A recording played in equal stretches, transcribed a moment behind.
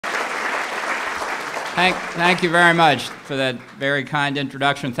Thank you very much for that very kind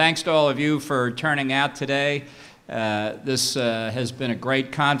introduction. Thanks to all of you for turning out today. This has been a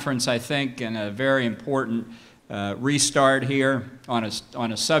great conference, I think, and a very important restart here on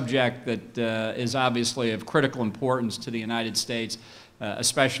a subject that is obviously of critical importance to the United States,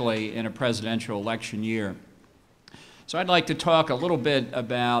 especially in a presidential election year. So I'd like to talk a little bit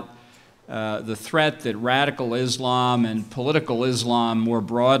about the threat that radical Islam and political Islam more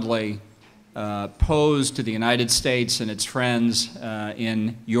broadly pose to the United States and its friends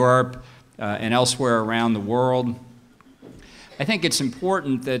in Europe and elsewhere around the world. I think it's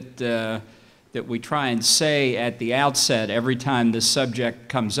important that we try and say at the outset, every time this subject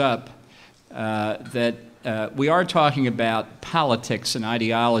comes up, that we are talking about politics and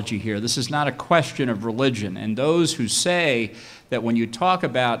ideology here. This is not a question of religion. And those who say that when you talk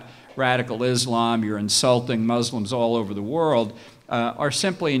about radical Islam, you're insulting Muslims all over the world, are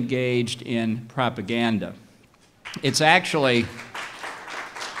simply engaged in propaganda. It's actually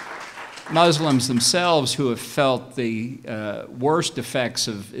Muslims themselves who have felt the worst effects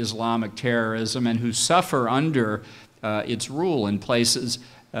of Islamic terrorism and who suffer under its rule in places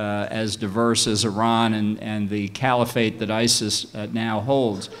as diverse as Iran and the caliphate that ISIS now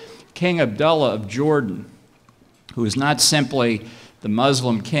holds. King Abdullah of Jordan, who is not simply the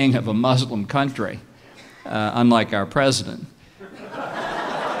Muslim king of a Muslim country, unlike our president.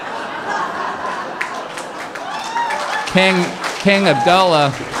 King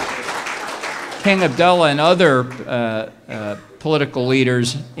Abdullah and other political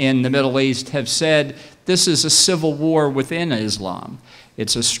leaders in the Middle East have said this is a civil war within Islam.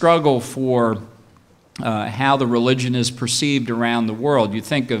 It's a struggle for how the religion is perceived around the world. You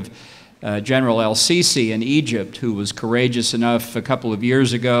think of General El-Sisi in Egypt, who was courageous enough a couple of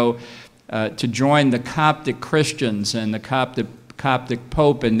years ago to join the Coptic Christians and the Coptic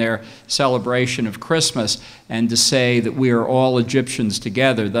Pope in their celebration of Christmas, and to say that we are all Egyptians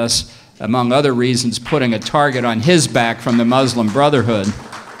together, thus, among other reasons, putting a target on his back from the Muslim Brotherhood.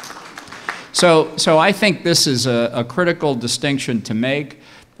 So I think this is a critical distinction to make,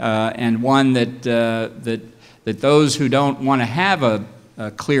 and one that those who don't want to have a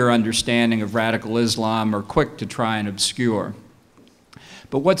clear understanding of radical Islam are quick to try and obscure.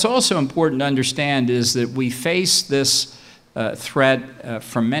 But what's also important to understand is that we face this threat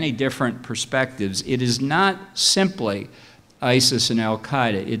from many different perspectives. It is not simply ISIS and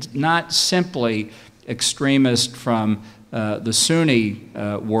Al-Qaeda. It's not simply extremists from the Sunni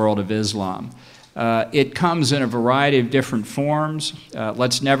world of Islam. It comes in a variety of different forms.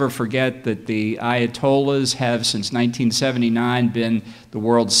 Let's never forget that the Ayatollahs have, since 1979, been the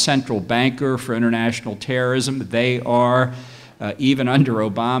world's central banker for international terrorism. They are, even under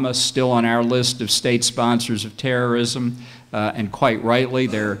Obama, still on our list of state sponsors of terrorism. And quite rightly,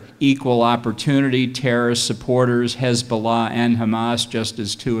 they're equal opportunity terrorist supporters, Hezbollah and Hamas, just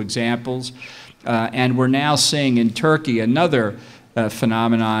as two examples. And we're now seeing in Turkey another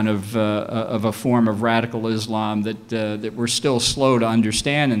phenomenon of a form of radical Islam that we're still slow to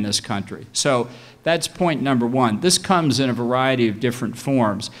understand in this country. So that's point number one. This comes in a variety of different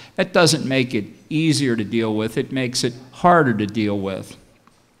forms. That doesn't make it easier to deal with. It makes it harder to deal with.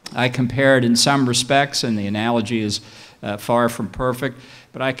 I compare it in some respects, and the analogy is far from perfect,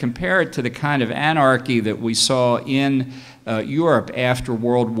 but I compare it to the kind of anarchy that we saw in Europe after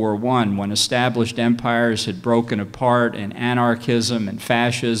World War I, when established empires had broken apart and anarchism and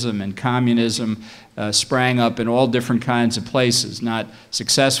fascism and communism sprang up in all different kinds of places, not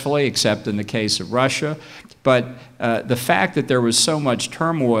successfully, except in the case of Russia. But the fact that there was so much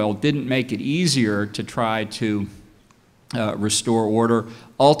turmoil didn't make it easier to try to restore order.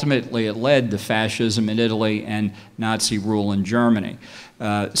 Ultimately, it led to fascism in Italy and Nazi rule in Germany.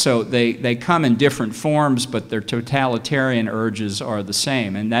 So they come in different forms, but their totalitarian urges are the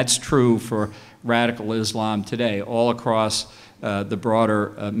same. And that's true for radical Islam today, all across the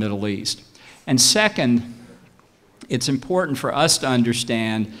broader Middle East. And second, it's important for us to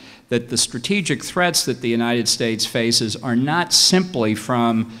understand that the strategic threats that the United States faces are not simply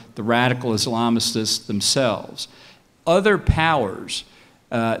from the radical Islamists themselves. Other powers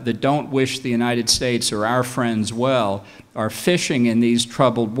that don't wish the United States or our friends well are fishing in these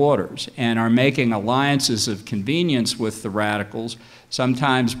troubled waters and are making alliances of convenience with the radicals,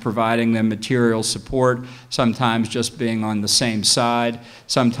 sometimes providing them material support, sometimes just being on the same side,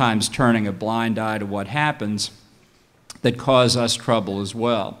 sometimes turning a blind eye to what happens, that cause us trouble as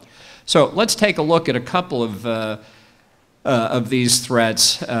well. So let's take a look at a couple of these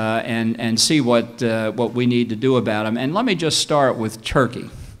threats and see what we need to do about them. And let me just start with Turkey,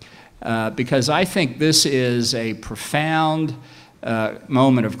 because I think this is a profound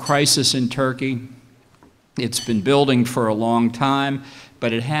moment of crisis in Turkey. It's been building for a long time,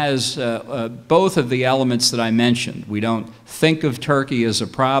 but it has both of the elements that I mentioned. We don't think of Turkey as a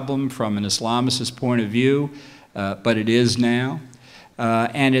problem from an Islamicist point of view, but it is now.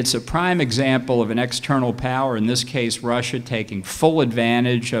 And it's a prime example of an external power, in this case Russia, taking full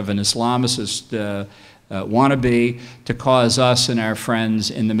advantage of an Islamicist wannabe to cause us and our friends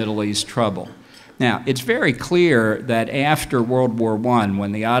in the Middle East trouble. Now, it's very clear that after World War I,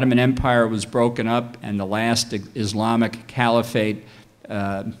 when the Ottoman Empire was broken up and the last Islamic caliphate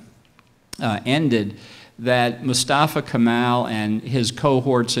ended, that Mustafa Kemal and his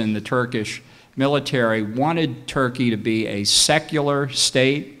cohorts in the Turkish military wanted Turkey to be a secular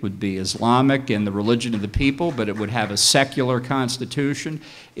state, would be Islamic in the religion of the people, but it would have a secular constitution.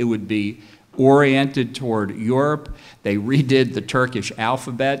 It would be oriented toward Europe. They redid the Turkish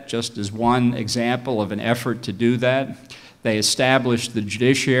alphabet just as one example of an effort to do that. They established the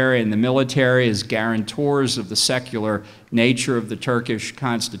judiciary and the military as guarantors of the secular nature of the Turkish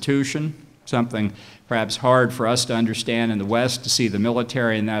constitution, something perhaps hard for us to understand in the West, to see the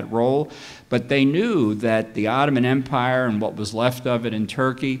military in that role. But they knew that the Ottoman Empire and what was left of it in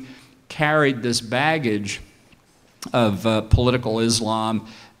Turkey carried this baggage of political Islam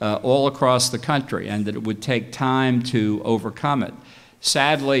all across the country, and that it would take time to overcome it.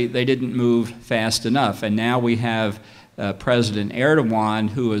 Sadly, they didn't move fast enough, and now we have President Erdogan,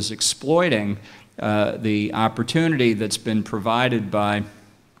 who is exploiting the opportunity that's been provided by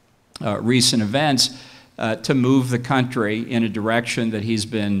recent events to move the country in a direction that he's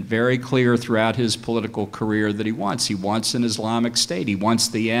been very clear throughout his political career that he wants. He wants an Islamic state. He wants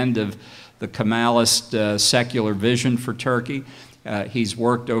the end of the Kemalist secular vision for Turkey. He's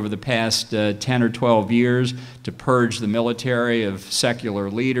worked over the past 10 or 12 years to purge the military of secular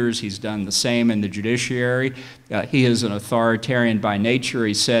leaders. He's done the same in the judiciary. He is an authoritarian by nature.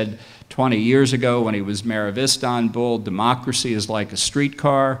 He said 20 years ago when he was mayor of Istanbul, democracy is like a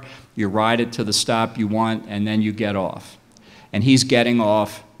streetcar. You ride it to the stop you want, and then you get off. And he's getting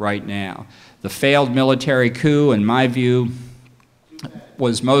off right now. The failed military coup, in my view,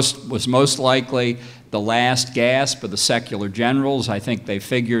 was most likely the last gasp of the secular generals. I think they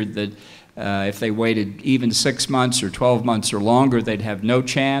figured that if they waited even 6 months or 12 months or longer, they'd have no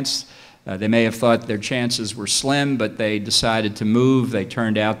chance. They may have thought their chances were slim, but they decided to move. They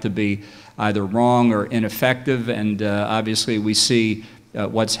turned out to be either wrong or ineffective, and obviously we see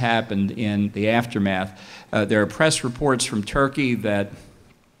what's happened in the aftermath. There are press reports from Turkey that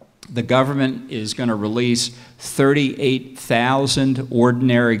the government is going to release 38,000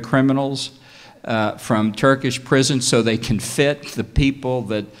 ordinary criminals from Turkish prisons so they can fit the people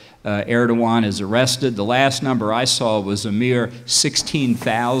that Erdogan has arrested. The last number I saw was a mere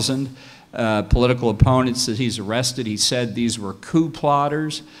 16,000 political opponents that he's arrested. He said these were coup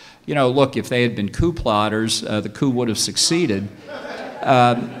plotters. You know, look, if they had been coup plotters, the coup would have succeeded.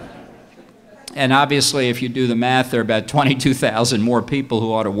 And obviously, if you do the math, there are about 22,000 more people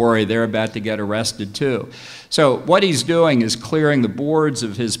who ought to worry they're about to get arrested too. So what he's doing is clearing the boards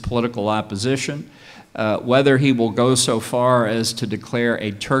of his political opposition. Whether he will go so far as to declare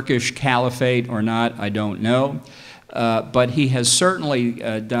a Turkish caliphate or not, I don't know. But he has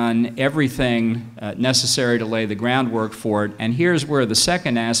certainly done everything necessary to lay the groundwork for it. And here's where the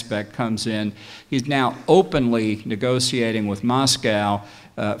second aspect comes in. He's now openly negotiating with Moscow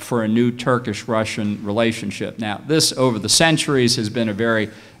for a new Turkish-Russian relationship. Now, this, over the centuries, has been a very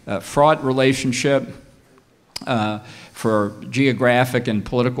fraught relationship for geographic and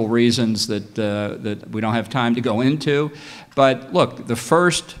political reasons that we don't have time to go into. But look, the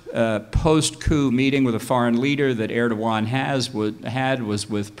first post-coup meeting with a foreign leader that Erdogan had was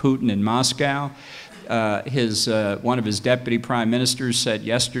with Putin in Moscow. One of his deputy prime ministers said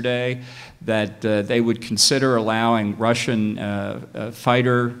yesterday that they would consider allowing Russian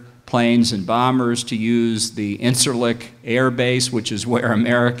fighter planes and bombers to use the Incirlik air base, which is where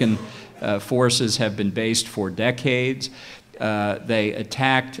American forces have been based for decades. They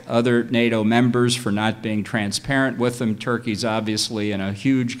attacked other NATO members for not being transparent with them. Turkey's obviously in a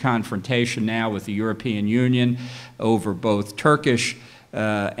huge confrontation now with the European Union over both Turkish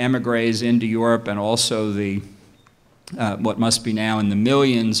emigres into Europe and also the what must be now in the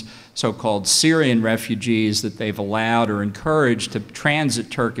millions so-called Syrian refugees that they've allowed or encouraged to transit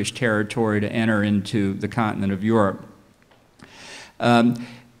Turkish territory to enter into the continent of Europe.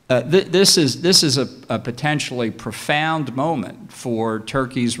 This is a potentially profound moment for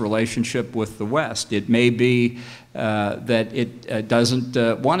Turkey's relationship with the West. It may be that it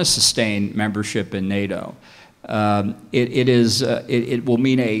doesn't want to sustain membership in NATO. It will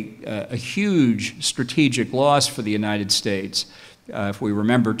mean a huge strategic loss for the United States If we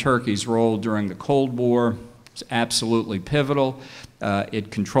remember Turkey's role during the Cold War, it's absolutely pivotal.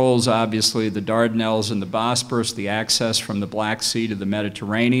 It controls, obviously, the Dardanelles and the Bosporus, the access from the Black Sea to the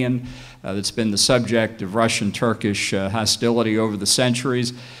Mediterranean. That's been the subject of Russian-Turkish hostility over the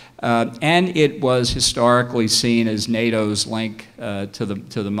centuries. And it was historically seen as NATO's link to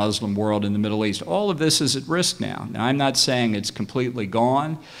the Muslim world in the Middle East. All of this is at risk now. Now, I'm not saying it's completely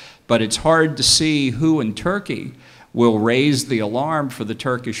gone, but it's hard to see who in Turkey will raise the alarm for the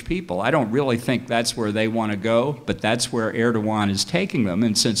Turkish people. I don't really think that's where they want to go, but that's where Erdogan is taking them.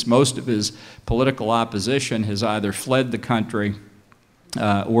 And since most of his political opposition has either fled the country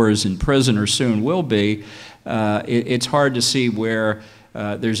or is in prison or soon will be, it's hard to see where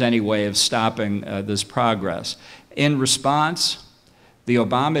there's any way of stopping this progress. In response, the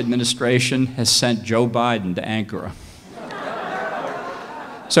Obama administration has sent Joe Biden to Ankara.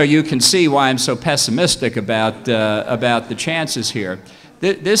 So you can see why I'm so pessimistic about the chances here.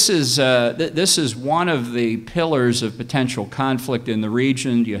 This is one of the pillars of potential conflict in the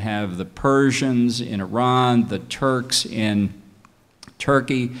region. You have the Persians in Iran, the Turks in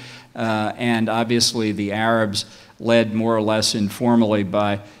Turkey, and obviously the Arabs, led more or less informally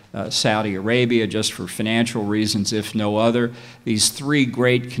by Saudi Arabia, just for financial reasons, if no other. These three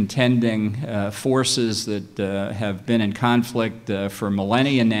great contending forces that have been in conflict for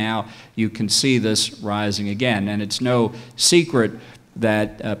millennia now, you can see this rising again. And it's no secret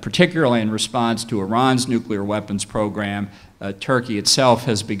that, particularly in response to Iran's nuclear weapons program, Turkey itself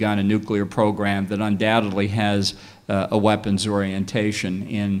has begun a nuclear program that undoubtedly has a weapons orientation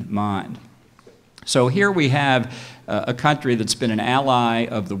in mind. So here we have a country that's been an ally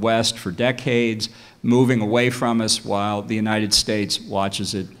of the West for decades, moving away from us while the United States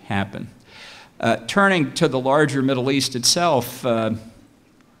watches it happen. Turning to the larger Middle East itself,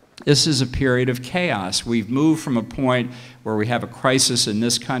 this is a period of chaos. We've moved from a point where we have a crisis in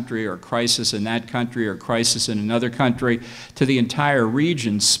this country or a crisis in that country or a crisis in another country to the entire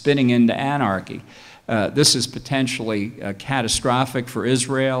region spinning into anarchy. This is potentially catastrophic for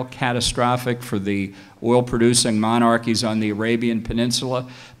Israel, catastrophic for the oil-producing monarchies on the Arabian Peninsula.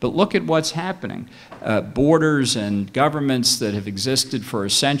 But look at what's happening. Borders and governments that have existed for a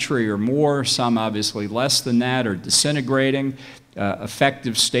century or more, some obviously less than that, are disintegrating.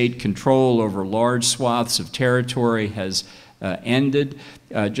 Effective state control over large swaths of territory has ended.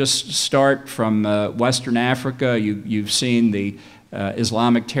 Just start from Western Africa. You've seen the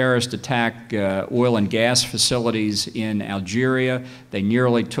Islamic terrorists attack oil and gas facilities in Algeria. They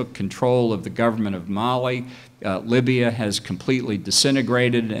nearly took control of the government of Mali. Libya has completely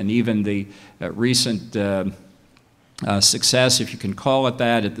disintegrated, and even the recent success, if you can call it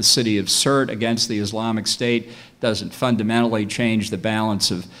that, at the city of Sirte against the Islamic State doesn't fundamentally change the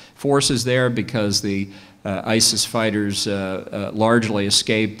balance of forces there, because the ISIS fighters largely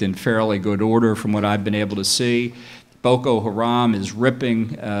escaped in fairly good order from what I've been able to see. Boko Haram is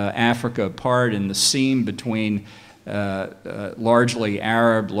ripping Africa apart in the seam between largely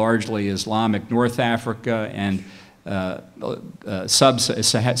Arab, largely Islamic North Africa and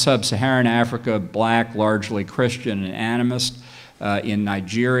sub-Saharan Africa, black, largely Christian and animist, in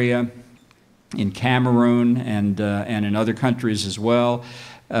Nigeria, in Cameroon, and in other countries as well.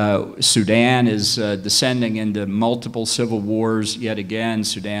 Sudan is descending into multiple civil wars yet again,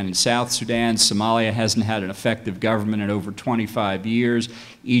 Sudan and South Sudan. Somalia hasn't had an effective government in over 25 years.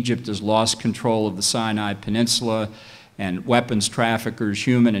 Egypt has lost control of the Sinai Peninsula, and weapons traffickers,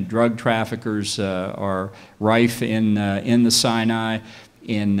 human and drug traffickers are rife in the Sinai.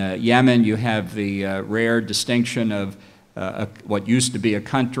 In Yemen, you have the rare distinction of what used to be a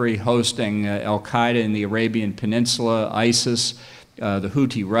country hosting al-Qaeda in the Arabian Peninsula, ISIS, the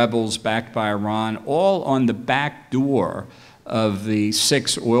Houthi rebels backed by Iran, all on the back door of the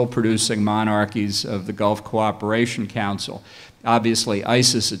 6 oil-producing monarchies of the Gulf Cooperation Council. Obviously,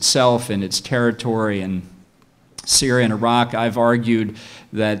 ISIS itself and its territory in Syria and Iraq, I've argued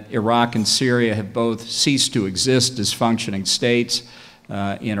that Iraq and Syria have both ceased to exist as functioning states.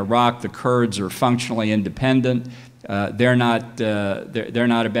 In Iraq, the Kurds are functionally independent. They're not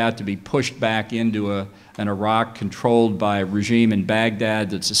about to be pushed back into an Iraq controlled by a regime in Baghdad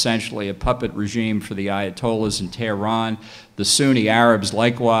that's essentially a puppet regime for the Ayatollahs in Tehran. The Sunni Arabs,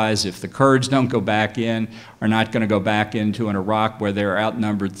 likewise, if the Kurds don't go back in, are not going to go back into an Iraq where they're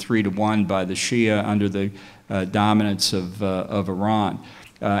outnumbered 3-to-1 by the Shia under the dominance of Iran.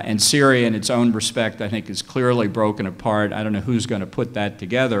 And Syria, in its own respect, I think is clearly broken apart. I don't know who's going to put that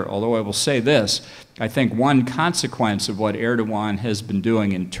together, although I will say this. I think one consequence of what Erdogan has been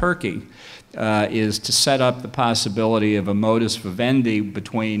doing in Turkey is to set up the possibility of a modus vivendi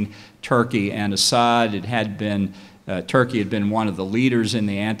between Turkey and Assad. It had been Turkey had been one of the leaders in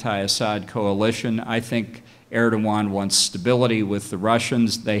the anti-Assad coalition. I think Erdogan wants stability with the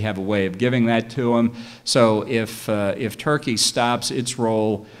Russians. They have a way of giving that to him. So if Turkey stops its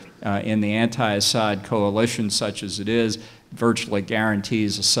role in the anti-Assad coalition, such as it is, virtually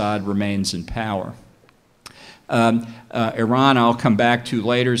guarantees Assad remains in power. Iran I'll come back to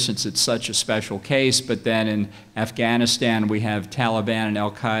later since it's such a special case, but then in Afghanistan we have Taliban and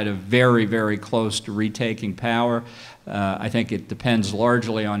al-Qaeda very, very close to retaking power. I think it depends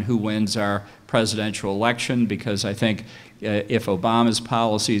largely on who wins our presidential election, because I think if Obama's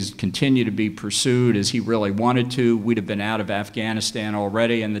policies continue to be pursued as he really wanted to, we'd have been out of Afghanistan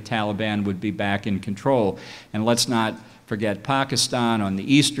already and the Taliban would be back in control. And let's not forget Pakistan on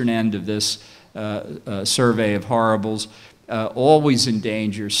the eastern end of this survey of horribles, always in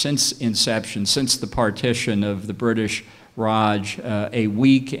danger since inception, since the partition of the British Raj, a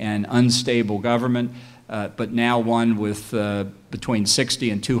weak and unstable government, but now one with between 60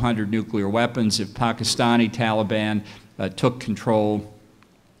 and 200 nuclear weapons. If Pakistani Taliban took control,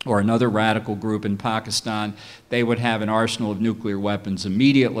 or another radical group in Pakistan, they would have an arsenal of nuclear weapons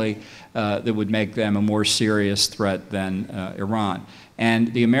immediately that would make them a more serious threat than Iran.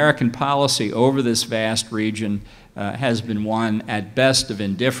 And the American policy over this vast region has been one, at best, of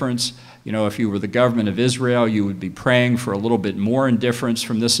indifference. You know, if you were the government of Israel, you would be praying for a little bit more indifference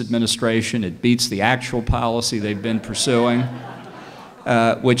from this administration. It beats the actual policy they've been pursuing,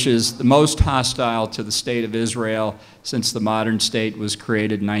 which is the most hostile to the state of Israel since the modern state was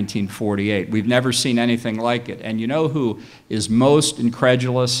created in 1948. We've never seen anything like it. And you know who is most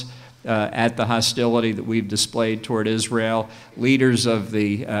incredulous at the hostility that we've displayed toward Israel? Leaders of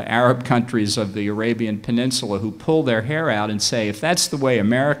the Arab countries of the Arabian Peninsula, who pull their hair out and say, if that's the way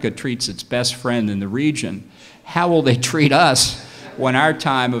America treats its best friend in the region, how will they treat us when our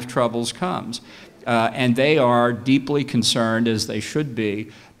time of troubles comes? And they are deeply concerned, as they should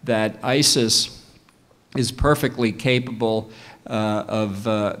be, that ISIS is perfectly capable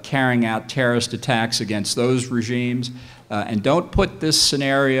of carrying out terrorist attacks against those regimes. And don't put this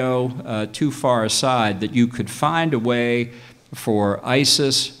scenario too far aside, that you could find a way for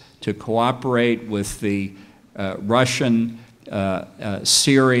ISIS to cooperate with the Russian,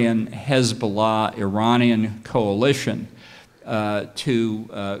 Syrian, Hezbollah, Iranian coalition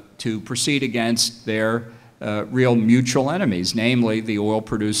to proceed against their real mutual enemies, namely the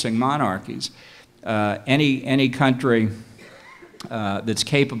oil-producing monarchies. Any country that's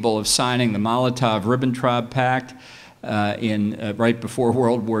capable of signing the Molotov-Ribbentrop Pact right before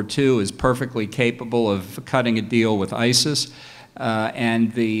World War II is perfectly capable of cutting a deal with ISIS.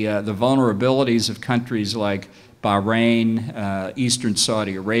 And the vulnerabilities of countries like Bahrain, Eastern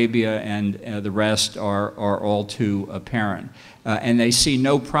Saudi Arabia, and the rest are all too apparent. And they see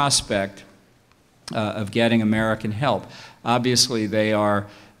no prospect of getting American help. Obviously, they are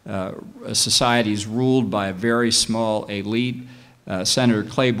societies ruled by a very small elite. Senator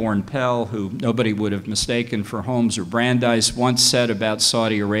Claiborne Pell, who nobody would have mistaken for Holmes or Brandeis, once said about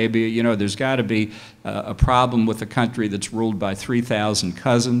Saudi Arabia, you know, there's got to be a problem with a country that's ruled by 3,000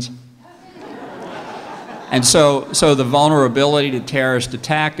 cousins. And so the vulnerability to terrorist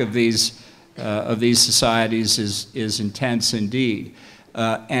attack of these societies is intense indeed.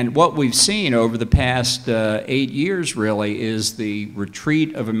 And what we've seen over the past 8 years, really, is the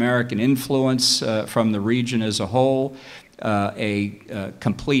retreat of American influence from the region as a whole, a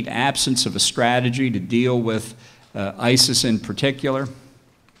complete absence of a strategy to deal with ISIS in particular,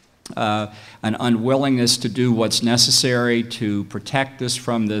 an unwillingness to do what's necessary to protect us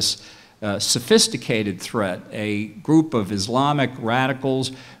from this sophisticated threat, a group of Islamic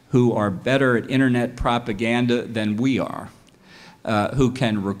radicals who are better at internet propaganda than we are, who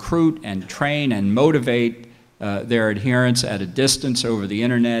can recruit and train and motivate their adherents at a distance over the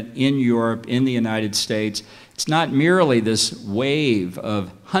internet in Europe, in the United States. It's not merely this wave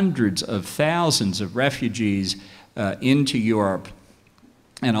of hundreds of thousands of refugees into Europe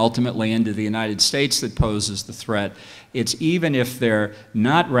and ultimately into the United States that poses the threat. It's even if they're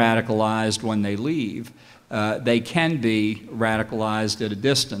not radicalized when they leave, they can be radicalized at a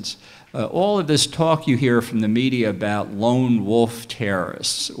distance. All of this talk you hear from the media about lone wolf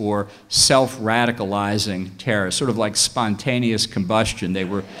terrorists or self-radicalizing terrorists, sort of like spontaneous combustion. They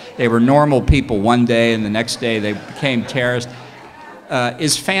were normal people one day and the next day they became terrorists,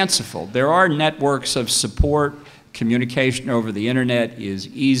 is fanciful. There are networks of support. Communication over the internet is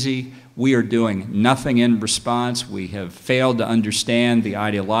easy. We are doing nothing in response. We have failed to understand the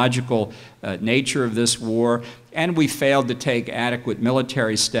ideological nature of this war, and we failed to take adequate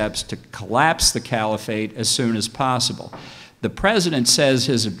military steps to collapse the caliphate as soon as possible. The president says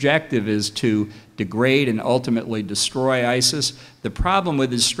his objective is to degrade and ultimately destroy ISIS. The problem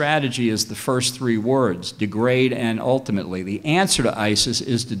with his strategy is the first three words, degrade and ultimately. The answer to ISIS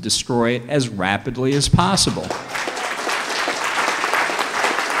is to destroy it as rapidly as possible.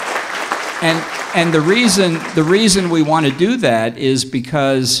 And the reason we want to do that is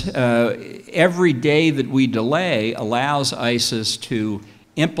because every day that we delay allows ISIS to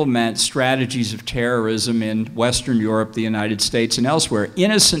implement strategies of terrorism in Western Europe, the United States, and elsewhere.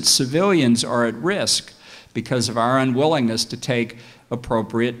 Innocent civilians are at risk because of our unwillingness to take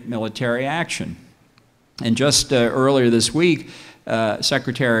appropriate military action. And just earlier this week,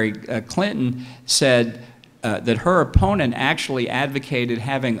 Secretary Clinton said that her opponent actually advocated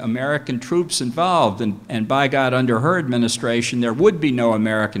having American troops involved, and by God, under her administration, there would be no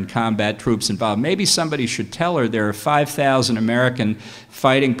American combat troops involved. Maybe somebody should tell her there are 5,000 American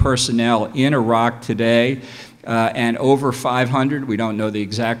fighting personnel in Iraq today, and over 500, we don't know the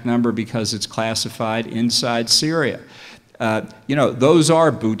exact number because it's classified, inside Syria. You know, those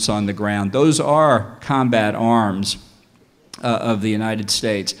are boots on the ground. Those are combat arms of the United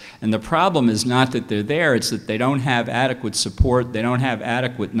States. And the problem is not that they're there, it's that they don't have adequate support, they don't have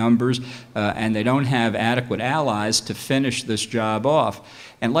adequate numbers, and they don't have adequate allies to finish this job off.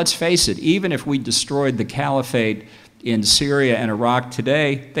 And let's face it, even if we destroyed the caliphate in Syria and Iraq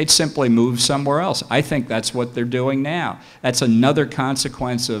today, they'd simply move somewhere else. I think that's what they're doing now. That's another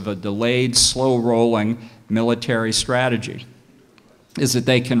consequence of a delayed, slow-rolling military strategy, is that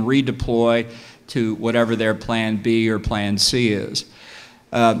they can redeploy to whatever their plan B or plan C is.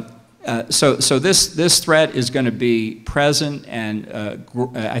 So this threat is going to be present and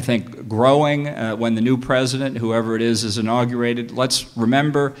I think growing when the new president, whoever it is inaugurated. Let's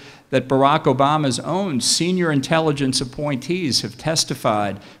remember that Barack Obama's own senior intelligence appointees have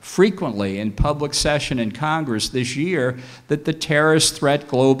testified frequently in public session in Congress this year that the terrorist threat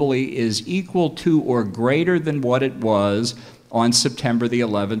globally is equal to or greater than what it was on September the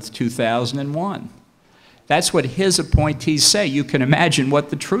 11th, 2001. That's what his appointees say. You can imagine what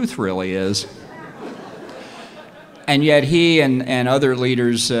the truth really is. And yet he and other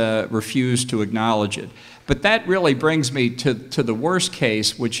leaders refuse to acknowledge it. But that really brings me to the worst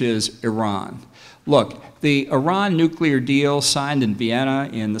case, which is Iran. Look, the Iran nuclear deal signed in Vienna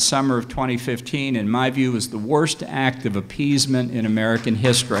in the summer of 2015, in my view, is the worst act of appeasement in American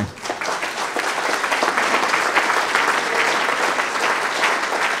history.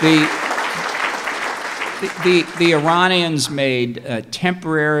 The Iranians made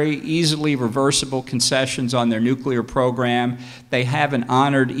temporary, easily reversible concessions on their nuclear program. They haven't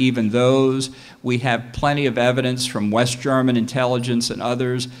honored even those. We have plenty of evidence from West German intelligence and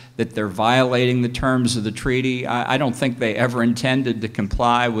others that they're violating the terms of the treaty. I don't think they ever intended to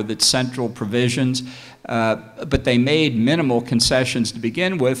comply with its central provisions, but they made minimal concessions to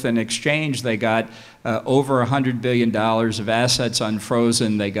begin with. In exchange, they got over $100 billion of assets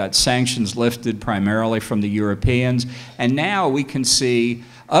unfrozen. They got sanctions lifted primarily from the Europeans. And now we can see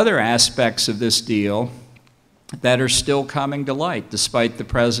other aspects of this deal that are still coming to light, despite the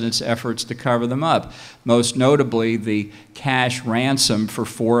president's efforts to cover them up. Most notably, the cash ransom for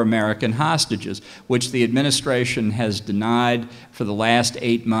 4 American hostages, which the administration has denied for the last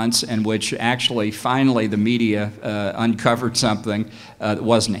 8 months, and which actually, finally, the media uncovered something that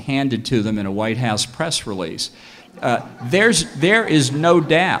wasn't handed to them in a White House press release. There is no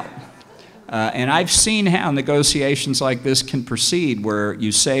doubt. And I've seen how negotiations like this can proceed, where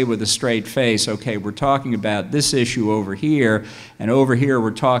you say with a straight face, okay, we're talking about this issue over here, and over here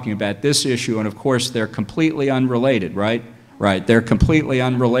we're talking about this issue, and of course they're completely unrelated, right? Right, they're completely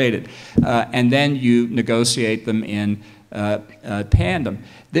unrelated. And then you negotiate them in tandem.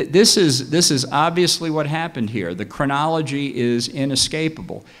 This is obviously what happened here. The chronology is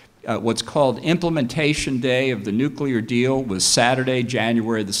inescapable. What's called implementation day of the nuclear deal was Saturday,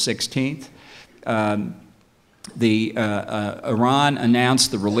 January the 16th. Iran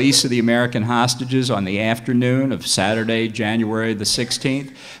announced the release of the American hostages on the afternoon of Saturday, January the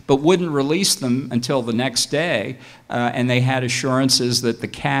 16th, but wouldn't release them until the next day, and they had assurances that the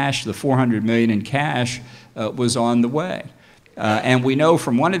cash, the $400 million in cash, was on the way. And we know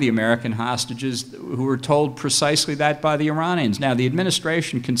from one of the American hostages who were told precisely that by the Iranians. Now, the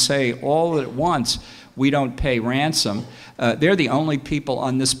administration can say all at once, we don't pay ransom. They're the only people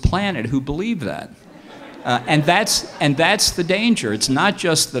on this planet who believe that. And that's the danger. It's not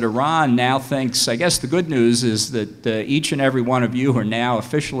just that Iran now thinks, I guess the good news is that each and every one of you are now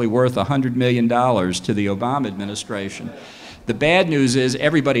officially worth $100 million to the Obama administration. The bad news is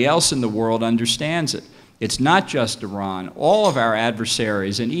everybody else in the world understands it. It's not just Iran. All of our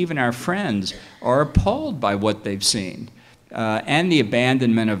adversaries and even our friends are appalled by what they've seen. and the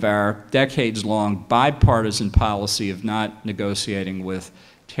abandonment of our decades-long bipartisan policy of not negotiating with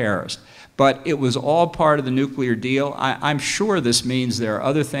terrorists. But it was all part of the nuclear deal. I'm sure this means there are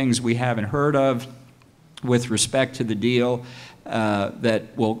other things we haven't heard of with respect to the deal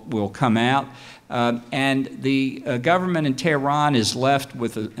that will come out. And the government in Tehran is left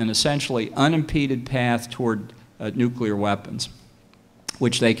with an essentially unimpeded path toward nuclear weapons,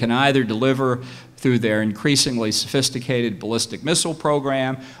 which they can either deliver through their increasingly sophisticated ballistic missile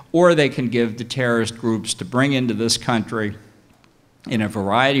program, or they can give to terrorist groups to bring into this country in a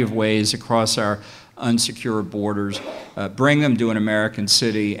variety of ways across our unsecured borders, bring them to an American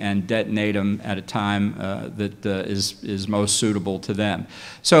city and detonate them at a time that is most suitable to them.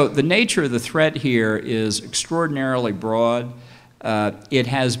 So the nature of the threat here is extraordinarily broad. It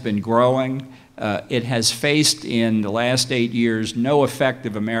has been growing. It has faced in the last 8 years no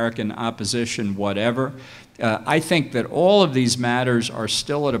effective American opposition whatever. I think that all of these matters are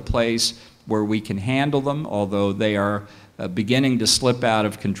still at a place where we can handle them, although they are beginning to slip out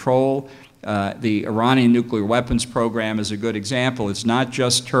of control. The Iranian nuclear weapons program is a good example. It's not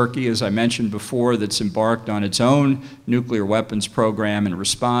just Turkey, as I mentioned before, that's embarked on its own nuclear weapons program in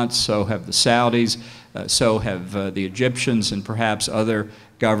response. So have the Saudis, so have the Egyptians, and perhaps other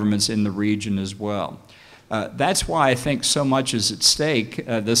governments in the region as well. That's why I think so much is at stake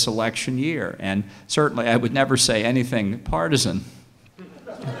this election year. And certainly I would never say anything partisan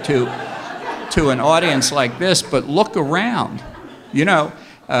to an audience like this, but look around. You know,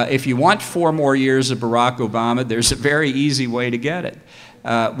 if you want 4 more years of Barack Obama, there's a very easy way to get it.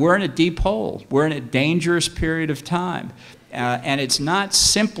 We're in a deep hole. We're in a dangerous period of time. And it's not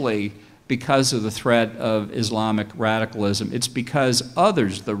simply because of the threat of Islamic radicalism. It's because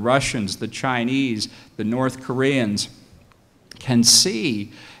others, the Russians, the Chinese, the North Koreans, can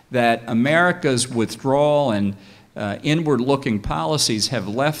see that America's withdrawal and inward-looking policies have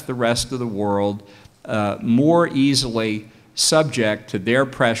left the rest of the world more easily subject to their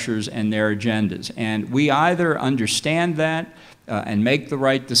pressures and their agendas. And we either understand that and make the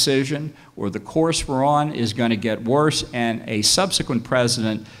right decision, or the course we're on is going to get worse, and a subsequent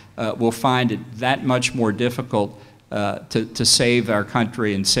president will find it that much more difficult to save our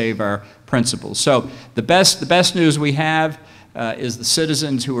country and save our principles. So the best news we have is the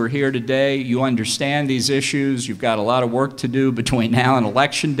citizens who are here today. You understand these issues. You've got a lot of work to do between now and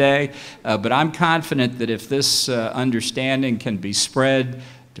Election Day, but I'm confident that if this understanding can be spread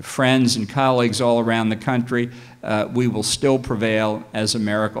to friends and colleagues all around the country, we will still prevail as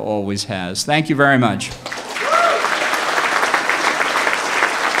America always has. Thank you very much.